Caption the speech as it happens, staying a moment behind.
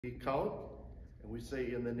We count and we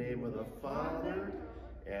say, in the name of the Father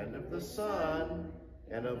and of the Son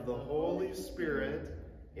and of the Holy Spirit,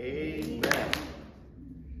 amen.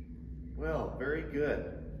 Well, very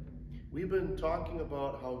good. We've been talking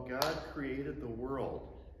about how God created the world,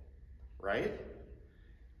 right?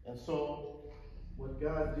 And so what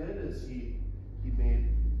God did is he made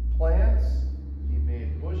plants, he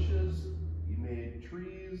made bushes, he made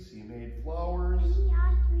trees, he made flowers. And he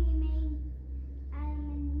also made Adam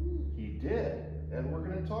and Eve. He did, and we're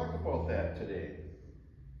going to talk about that today.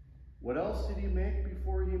 What else did he make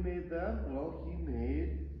before he made them? Well, he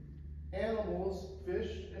made animals,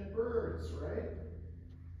 fish, and birds, right?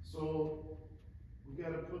 So we got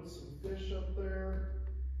to put some fish up there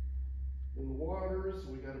in the waters.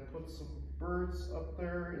 We got to put some birds up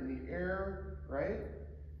there in the air, right?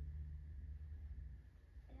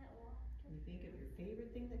 Can you think of your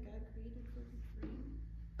favorite thing that God created for you?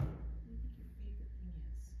 What do you think your favorite thing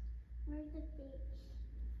is? Where's the fish?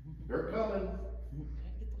 They're coming.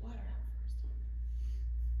 Gotta get the water out first.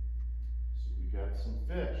 So we got some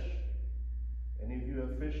fish. Any of you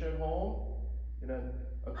have fish at home? In an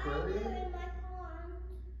aquarium? I do in my pond.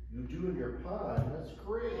 You do in your pond? That's I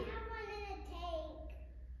great. have one in a tank.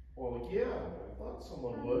 Well, yeah, I thought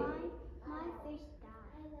someone But would. my fish died.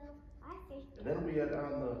 I know. My fish died. And then we had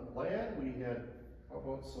on the land, we had, how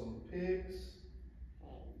about some pigs?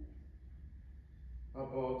 How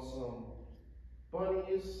about some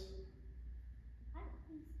bunnies?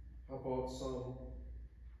 How about some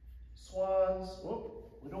swans?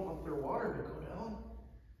 Whoop, we don't want their water to go down.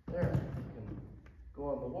 There, you can go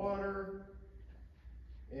on the water.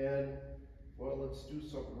 And, well, let's do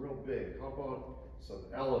something real big. How about some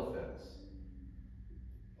elephants?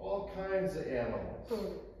 All kinds of animals.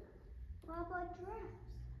 What about giraffes?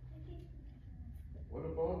 What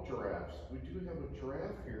about giraffes? We do have a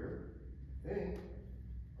giraffe here. I think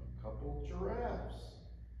a couple giraffes.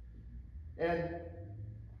 And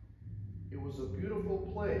it was a beautiful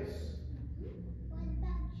place. What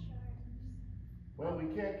about sharks? Well, we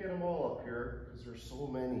can't get them all up here because there's so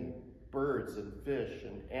many birds and fish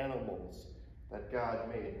and animals that God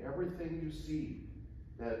made. Everything you see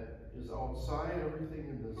that is outside, everything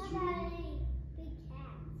in the How zoo. about any big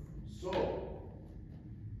cats? So,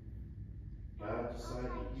 God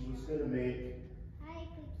decided he was going to make I like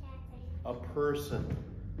big cats. a person,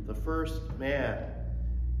 the first man,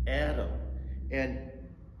 Adam. And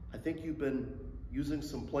I think you've been using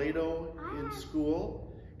some Play-Doh in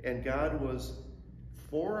school, and God was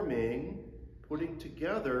forming, putting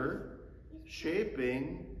together,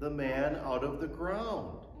 shaping the man out of the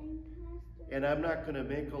ground. And I'm not going to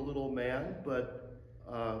make a little man, but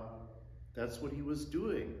that's what he was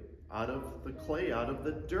doing, out of the clay, out of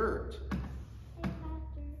the dirt. Hey,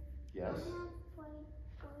 Pastor. Yes? I have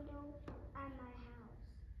Play-Doh at my house.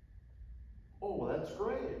 Oh, well, that's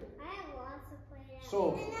great. I have lots of Play-Doh.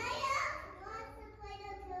 So, And I have lots of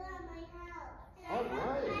Play-Doh too at my house. all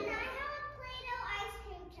right. And I have a Play-Doh ice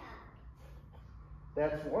cream truck.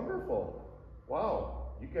 That's wonderful.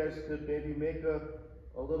 Wow. You guys could maybe make a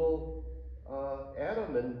little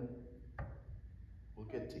Adam, and we'll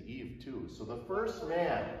get to Eve too. So the first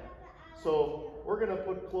man. So we're going to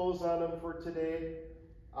put clothes on him for today.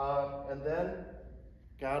 And then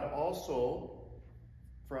God also,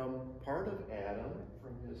 from part of Adam,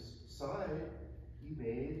 from his side, he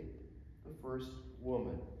made the first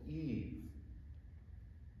woman, Eve.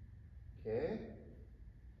 Okay?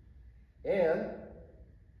 And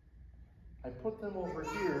I put them over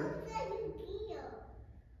here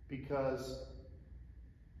because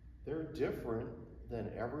they're different than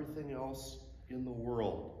everything else in the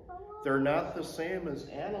world. They're not the same as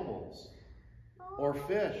animals or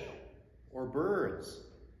fish or birds.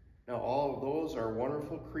 Now, all of those are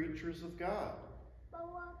wonderful creatures of God.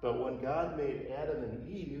 But when God made Adam and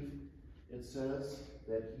Eve, it says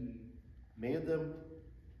that he made them,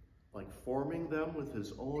 like forming them with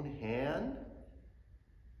his own hand,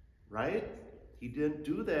 right? He didn't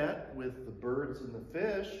do that with the birds and the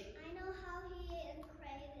fish. I know how he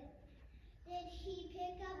created. Did he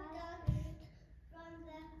pick up dust from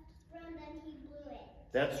the ground and he blew it?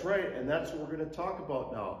 That's right, and that's what we're going to talk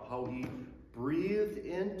about now, how he breathed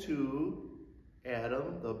into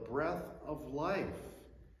Adam the breath of life.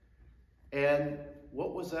 And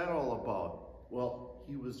what was that all about? Well,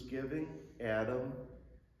 he was giving Adam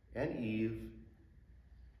and Eve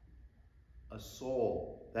a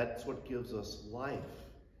soul. That's what gives us life.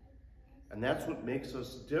 And that's what makes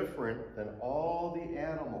us different than all the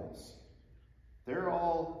animals. They're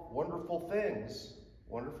all wonderful things,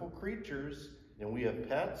 wonderful creatures, and we have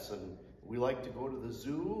pets, and we like to go to the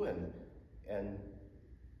zoo, and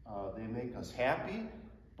they make us happy.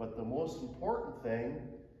 But the most important thing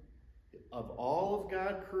of all of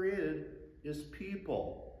God created is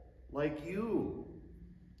people, like you,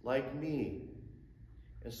 like me.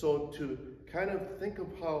 And so to kind of think of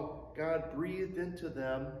how God breathed into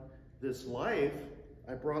them this life,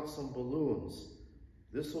 I brought some balloons.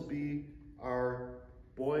 This will be our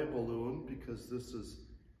boy balloon because this is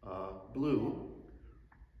blue.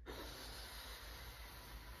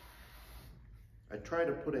 I try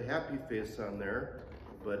to put a happy face on there,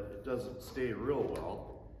 but it doesn't stay real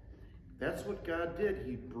well. That's what God did.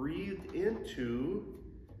 He breathed into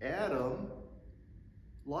Adam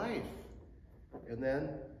life. And then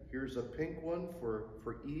here's a pink one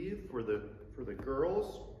for Eve, for the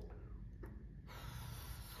girls.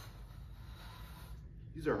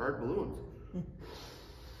 These are hard balloons.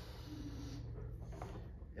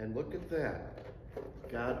 And look at that.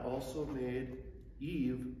 God also made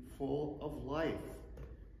Eve full of life.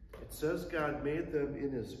 It says God made them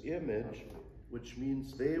in his image, which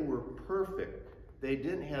means they were perfect. They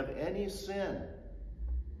didn't have any sin.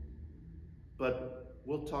 But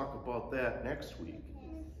we'll talk about that next week.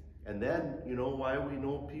 And then, you know why we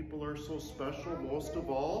know people are so special most of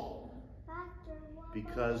all?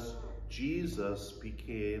 Because Jesus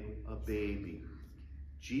became a baby.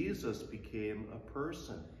 Jesus became a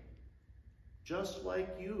person. Just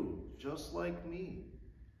like you, just like me.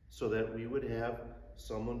 So that we would have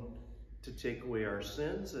someone to take away our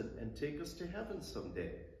sins and take us to heaven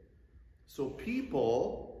someday. So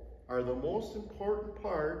people are the most important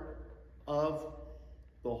part of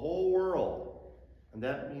the whole world. And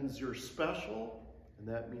that means you're special, and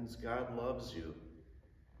that means God loves you.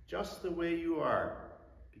 Just the way you are,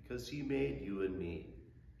 because he made you and me,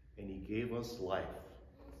 and he gave us life.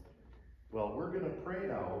 Well, we're going to pray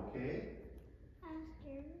now, okay?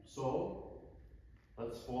 So,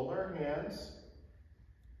 let's fold our hands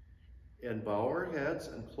and bow our heads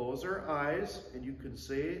and close our eyes, and you can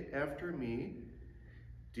say after me,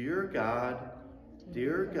 Dear God,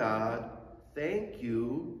 thank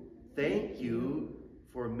you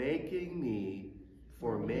for making me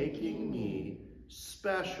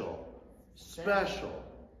special.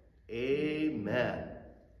 Amen.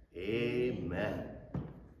 Amen.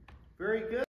 Very good.